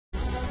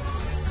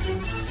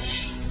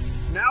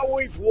Now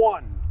we've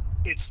won.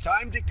 It's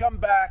time to come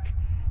back.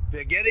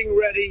 They're getting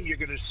ready. You're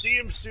going to see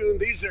them soon.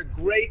 These are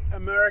great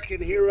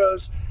American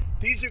heroes.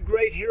 These are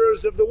great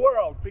heroes of the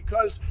world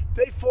because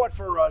they fought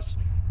for us,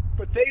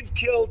 but they've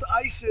killed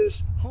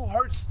ISIS, who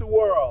hurts the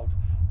world.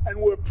 And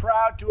we're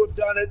proud to have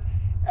done it.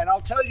 And I'll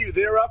tell you,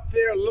 they're up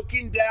there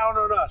looking down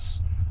on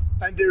us.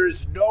 And there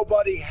is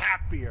nobody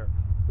happier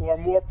or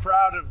more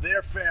proud of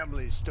their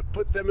families to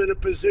put them in a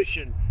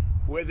position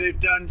where they've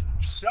done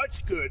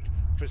such good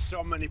for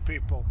so many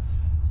people.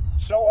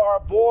 So our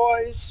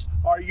boys,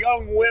 our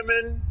young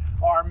women,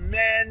 our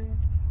men,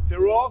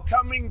 they're all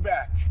coming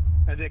back,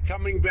 and they're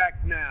coming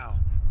back now.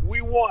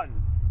 We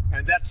won,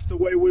 and that's the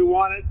way we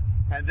want it,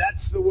 and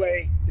that's the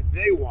way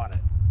they want it.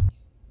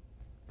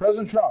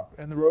 President Trump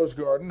in the Rose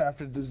Garden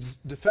after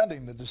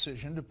defending the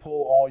decision to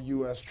pull all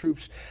U.S.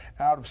 troops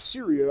out of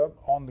Syria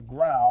on the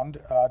ground,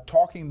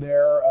 talking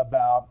there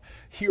about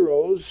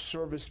heroes,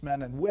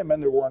 servicemen and women.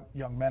 There weren't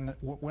young men,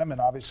 women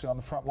obviously on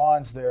the front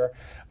lines there,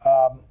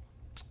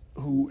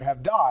 who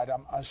have died.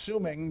 I'm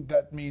assuming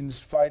that means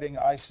fighting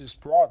ISIS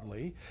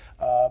broadly,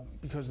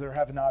 because there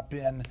have not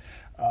been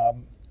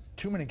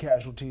too many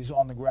casualties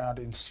on the ground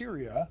in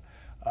Syria,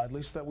 at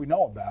least that we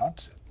know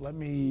about. Let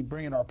me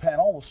bring in our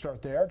panel. We'll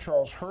start there.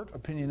 Charles Hurt,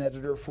 opinion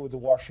editor for The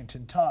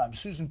Washington Times.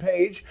 Susan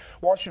Page,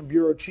 Washington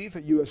bureau chief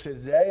at USA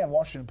Today, and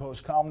Washington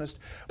Post columnist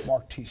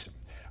Mark Thiessen.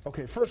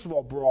 Okay, first of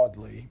all,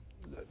 broadly,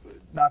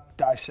 not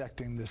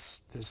dissecting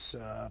this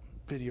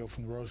video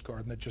from the Rose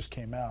Garden that just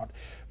came out,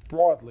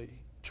 broadly,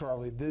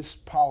 Charlie, this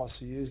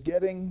policy is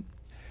getting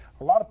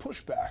a lot of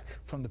pushback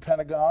from the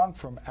Pentagon,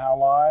 from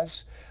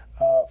allies,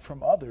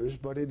 from others,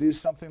 but it is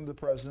something the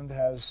president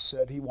has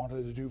said he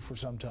wanted to do for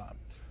some time.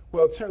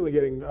 Well, it's certainly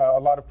getting a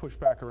lot of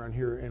pushback around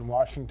here in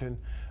Washington.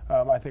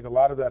 I think a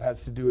lot of that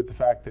has to do with the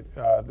fact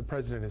that the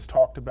president has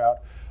talked about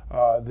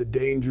the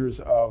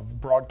dangers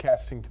of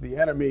broadcasting to the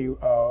enemy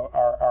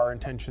our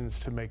intentions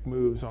to make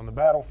moves on the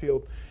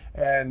battlefield,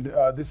 and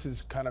this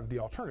is kind of the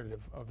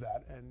alternative of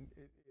that. And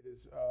it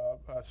is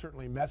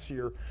certainly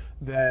messier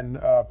than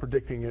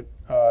predicting it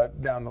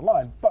down the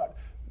line. But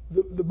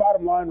the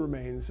bottom line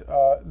remains,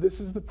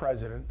 this is the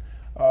president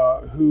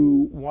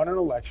who won an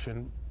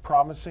election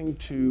promising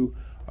to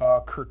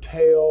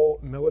curtail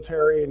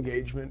military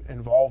engagement,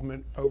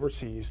 involvement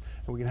overseas.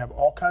 And we can have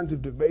all kinds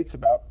of debates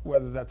about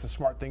whether that's a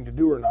smart thing to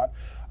do or not.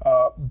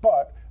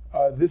 But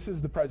this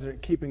is the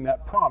president keeping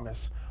that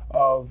promise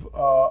of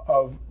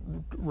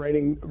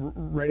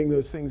reining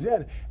those things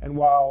in. And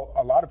while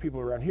a lot of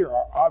people around here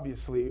are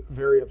obviously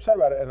very upset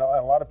about it, and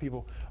a lot of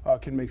people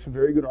can make some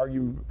very good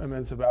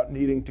arguments about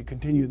needing to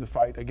continue the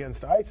fight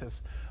against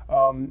ISIS,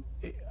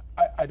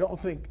 I don't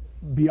think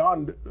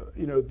beyond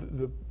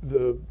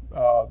the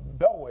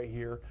beltway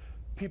here,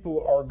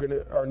 people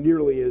are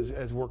nearly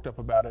as worked up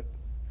about it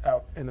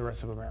out in the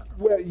rest of America.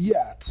 Well,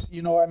 yet,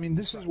 I mean,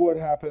 this is what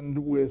happened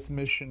with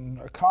Mission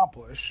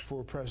Accomplished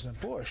for President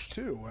Bush,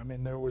 too. I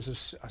mean, there was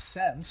a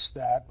sense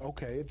that,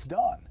 okay, it's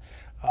done.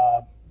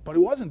 But it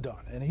wasn't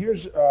done. And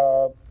here's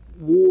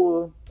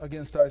war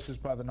against ISIS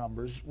by the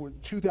numbers.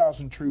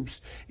 2,000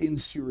 troops in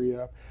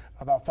Syria,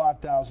 about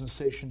 5,000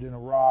 stationed in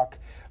Iraq.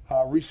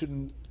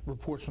 Recent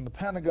reports from the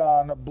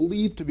Pentagon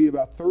believed to be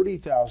about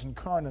 30,000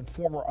 current and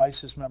former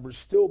ISIS members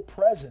still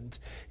present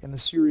in the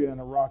Syria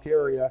and Iraq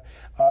area.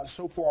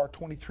 So far,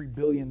 $23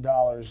 billion.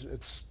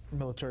 It's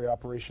military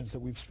operations that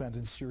we've spent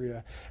in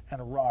Syria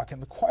and Iraq.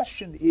 And the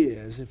question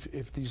is,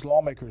 if these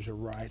lawmakers are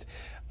right,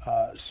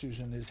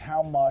 Susan, is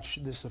how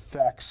much this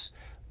affects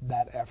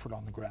that effort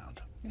on the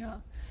ground. Yeah.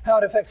 How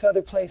it affects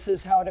other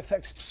places, how it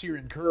affects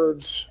Syrian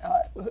Kurds.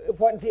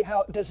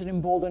 How does it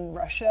embolden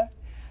Russia?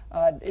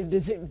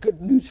 Is it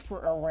good news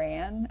for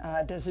Iran?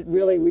 Does it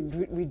really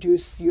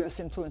reduce U.S.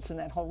 influence in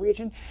that whole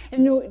region?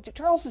 And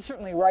Charles is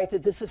certainly right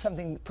that this is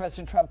something that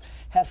President Trump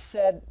has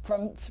said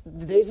from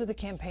the days of the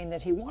campaign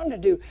that he wanted to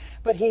do,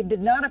 but he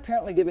did not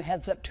apparently give a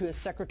heads up to his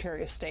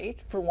Secretary of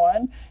State, for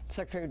one,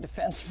 Secretary of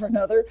Defense for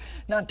another,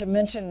 not to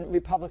mention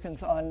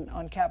Republicans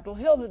on Capitol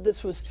Hill, that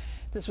this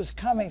was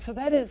coming. So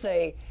that is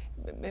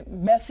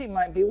messy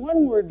might be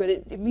one word, but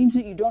it means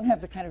that you don't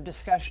have the kind of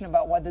discussion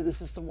about whether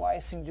this is the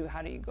wise thing to do,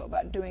 how do you go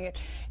about doing it,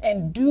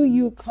 and do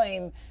you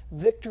claim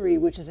victory,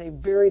 which is a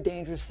very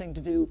dangerous thing to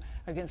do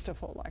against a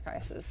foe like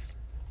ISIS.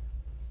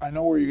 I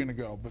know where you're going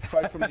to go, but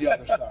fight from the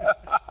other side.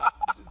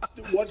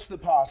 What's the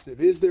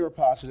positive? Is there a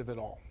positive at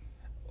all?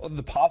 Well,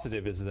 the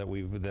positive is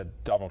that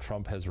Donald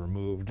Trump has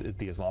removed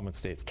the Islamic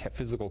State's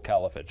physical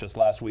caliphate. Just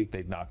last week,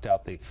 they knocked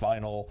out the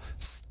final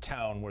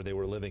town where they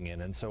were living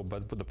in, and so.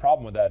 But the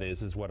problem with that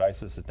is what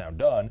ISIS has now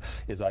done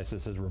is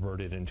ISIS has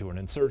reverted into an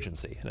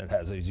insurgency, and it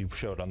has, as you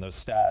showed on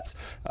those stats,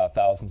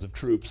 thousands of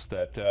troops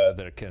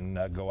that can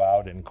go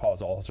out and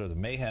cause all sorts of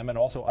mayhem. And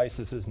also,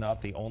 ISIS is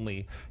not the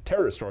only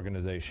terrorist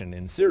organization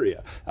in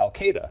Syria. Al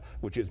Qaeda,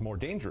 which is more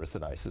dangerous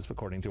than ISIS,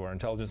 according to our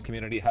intelligence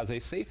community, has a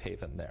safe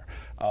haven there.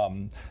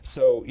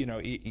 So,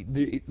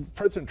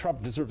 President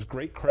Trump deserves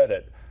great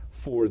credit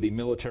for the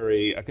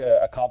military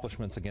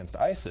accomplishments against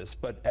ISIS,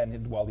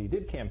 and while he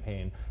did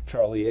campaign,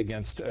 Charlie,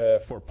 against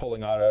for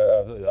pulling out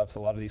of a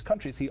lot of these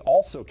countries, he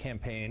also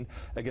campaigned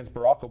against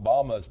Barack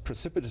Obama's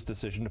precipitous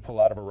decision to pull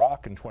out of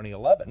Iraq in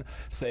 2011,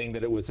 saying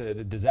that it was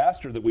a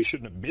disaster, that we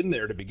shouldn't have been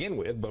there to begin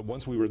with, but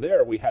once we were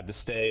there, we had to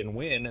stay and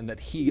win, and that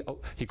he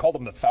called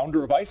him the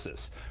founder of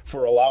ISIS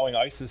for allowing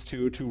ISIS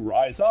to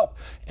rise up.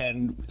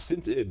 And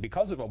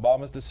because of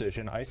Obama's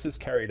decision, ISIS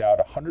carried out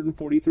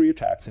 143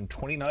 attacks in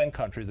 29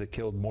 countries that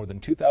killed more than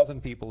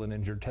 2,000 people and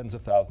injured tens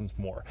of thousands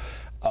more.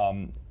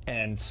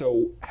 And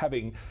so,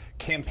 having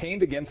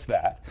campaigned against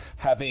that,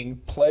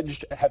 having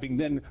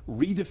then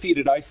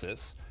redefeated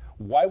ISIS,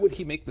 why would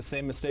he make the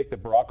same mistake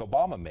that Barack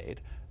Obama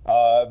made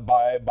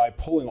by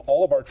pulling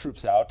all of our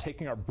troops out,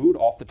 taking our boot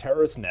off the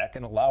terrorist neck,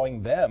 and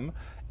allowing them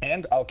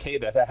and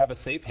Al-Qaeda to have a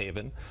safe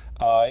haven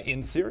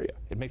in Syria?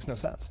 It makes no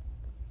sense.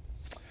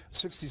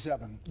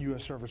 67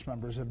 U.S. service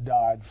members have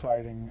died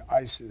fighting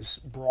ISIS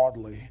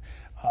broadly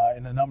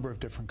in a number of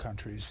different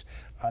countries,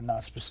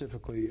 not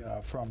specifically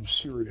from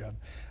Syria.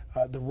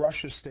 The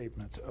Russia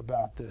statement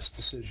about this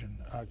decision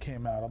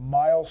came out, a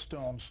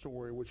milestone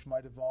story which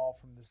might evolve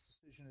from this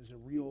decision is a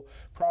real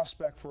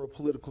prospect for a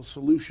political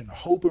solution.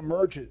 Hope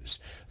emerges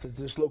that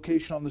this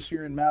location on the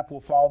Syrian map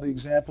will follow the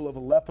example of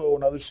Aleppo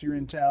and other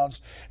Syrian towns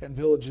and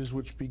villages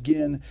which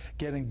begin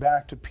getting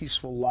back to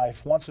peaceful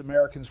life. Once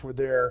Americans were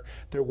there,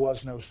 there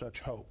was no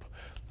such hope.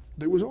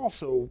 There was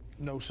also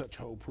no such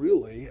hope,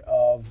 really,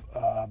 of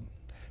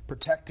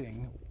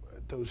protecting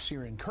those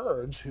Syrian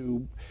Kurds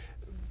who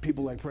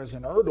people like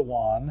President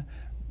Erdogan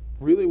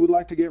really would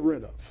like to get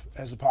rid of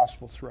as a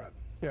possible threat.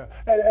 Yeah,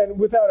 and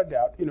without a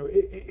doubt,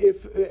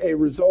 if a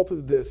result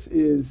of this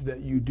is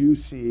that you do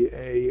see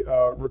a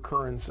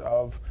recurrence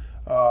of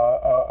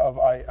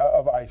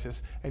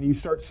ISIS, and you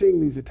start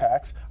seeing these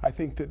attacks, I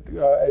think that,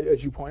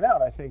 as you point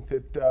out, I think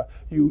that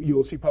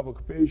you'll see public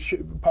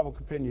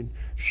opinion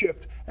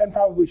shift, and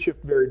probably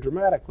shift very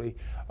dramatically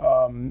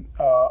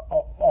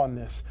on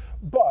this.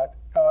 But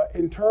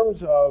in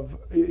terms of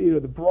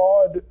the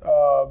broad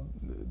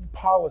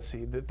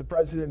policy that the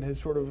president has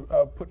sort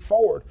of put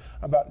forward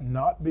about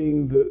not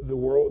being the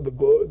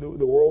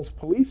world's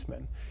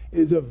policeman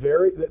is a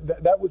very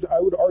that was, I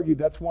would argue,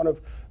 that's one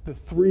of the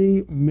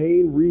three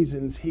main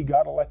reasons he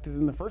got elected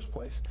in the first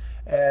place,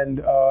 and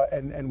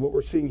what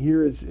we're seeing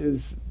here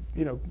is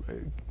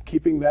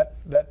keeping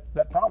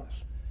that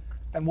promise.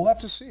 And we'll have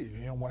to see,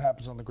 what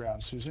happens on the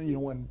ground,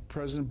 Susan. When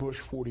President Bush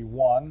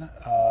 41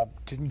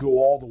 didn't go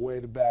all the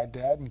way to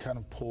Baghdad and kind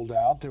of pulled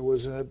out, there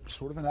was a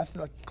sort of an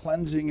ethnic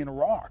cleansing in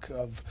Iraq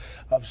of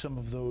some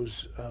of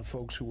those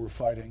folks who were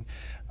fighting.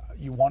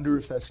 You wonder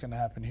if that's going to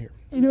happen here.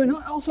 And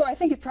also I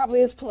think it probably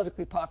is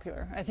politically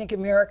popular. I think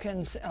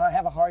Americans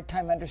have a hard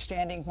time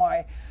understanding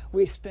why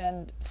we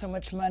spend so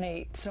much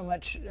money, so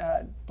much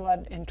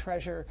blood and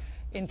treasure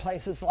in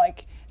places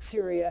like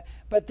Syria,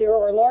 but there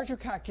are larger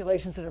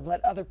calculations that have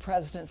led other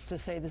presidents to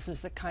say this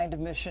is the kind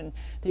of mission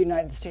the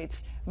United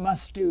States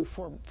must do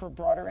for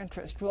broader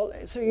interest. Well,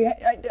 so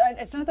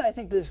it's not that I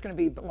think there's going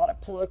to be a lot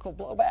of political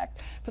blowback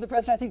for the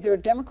president. I think there are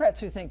Democrats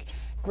who think,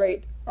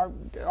 great,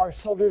 our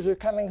soldiers are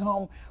coming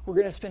home. We're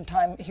going to spend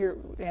time here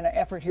in an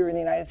effort here in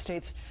the United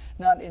States,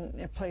 not in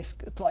a place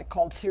like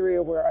called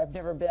Syria where I've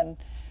never been.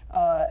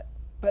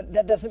 But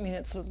that doesn't mean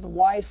it's the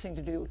wise thing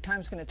to do.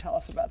 Time's going to tell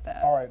us about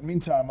that. All right.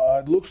 Meantime,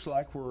 it looks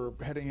like we're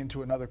heading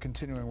into another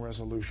continuing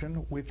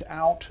resolution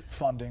without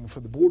funding for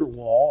the border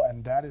wall,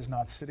 and that is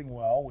not sitting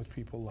well with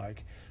people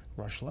like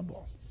Rush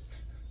Limbaugh.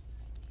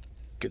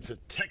 It's a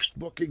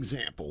textbook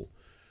example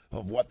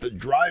of what the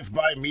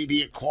drive-by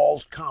media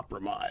calls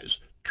compromise.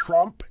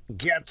 Trump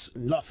gets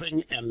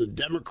nothing, and the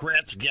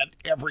Democrats get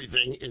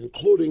everything,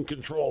 including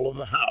control of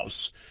the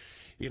House,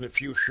 in a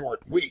few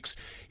short weeks.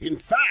 In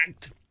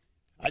fact,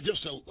 I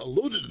just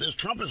alluded to this,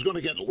 Trump is going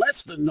to get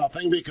less than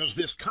nothing because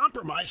this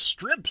compromise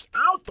strips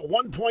out the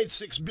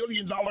 $1.6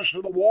 billion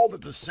for the wall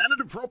that the Senate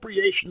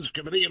Appropriations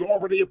Committee had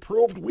already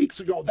approved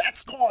weeks ago.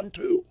 That's gone,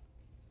 too.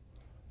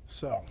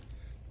 So,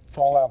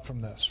 fallout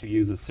from this. To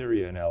use a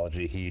Syria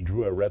analogy, he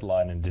drew a red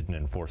line and didn't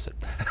enforce it.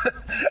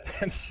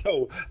 And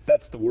so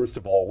that's the worst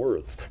of all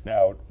worlds.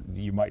 Now,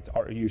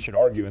 you should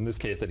argue in this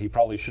case that he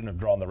probably shouldn't have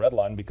drawn the red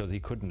line because he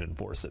couldn't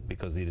enforce it,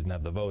 because he didn't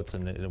have the votes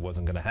and it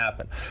wasn't going to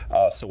happen.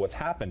 So what's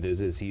happened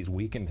is he's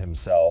weakened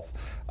himself.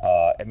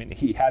 I mean,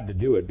 he had to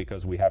do it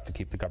because we have to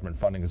keep the government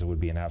funding, because it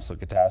would be an absolute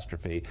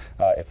catastrophe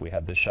if we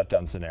had this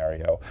shutdown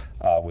scenario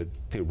with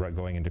people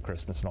going into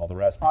Christmas and all the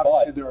rest.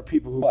 Obviously, there are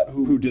people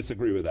who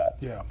disagree with that.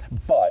 Yeah.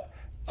 But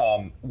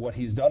what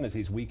he's done is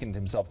he's weakened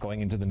himself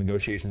going into the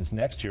negotiations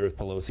next year with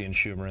Pelosi and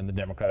Schumer in the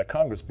Democratic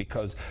Congress,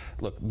 because,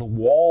 look, the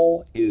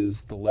wall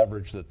is the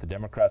leverage that the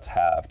Democrats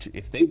have.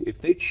 If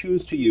they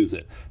choose to use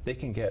it, they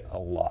can get a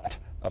lot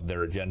of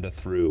their agenda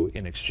through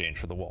in exchange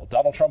for the wall.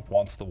 Donald Trump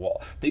wants the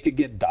wall. They could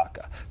get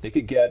DACA. They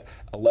could get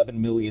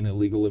 11 million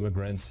illegal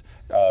immigrants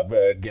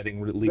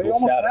getting legal status. They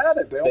almost had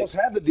it. They almost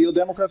had the deal.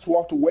 Democrats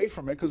walked away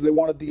from it because they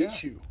wanted the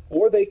issue.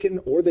 Or they can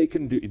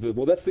do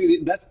well. That's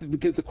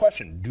because the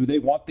question: do they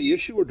want the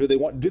issue, or are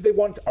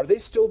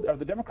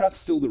the Democrats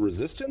still the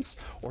resistance,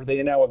 or are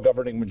they now a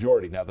governing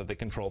majority now that they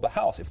control the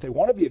House? If they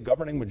want to be a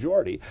governing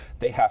majority,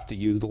 they have to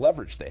use the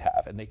leverage they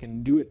have, and they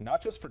can do it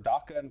not just for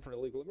DACA and for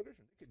illegal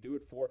immigration. They could do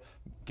it for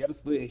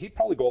he'd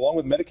probably go along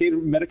with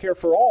Medicare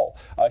for all.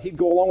 He'd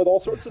go along with all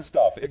sorts of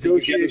stuff. If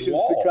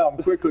negotiations to come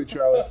quickly,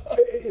 Charlie.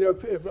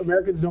 If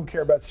Americans don't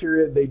care about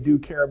Syria, they do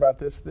care about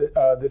this.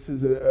 This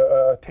is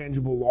a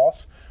tangible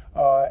loss.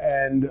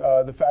 And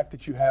the fact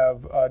that you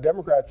have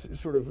Democrats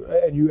sort of,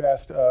 and you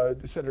asked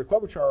Senator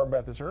Klobuchar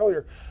about this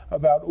earlier,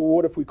 about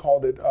what if we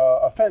called it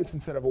a fence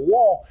instead of a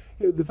wall.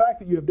 The fact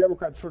that you have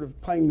Democrats sort of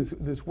playing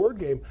this word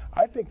game,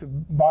 I think the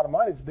bottom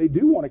line is they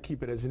do want to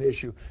keep it as an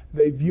issue.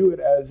 They view it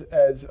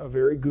as a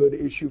very good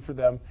issue for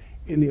them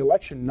in the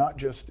election, not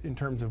just in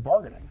terms of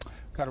bargaining.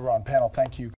 Got to run. Panel, thank you.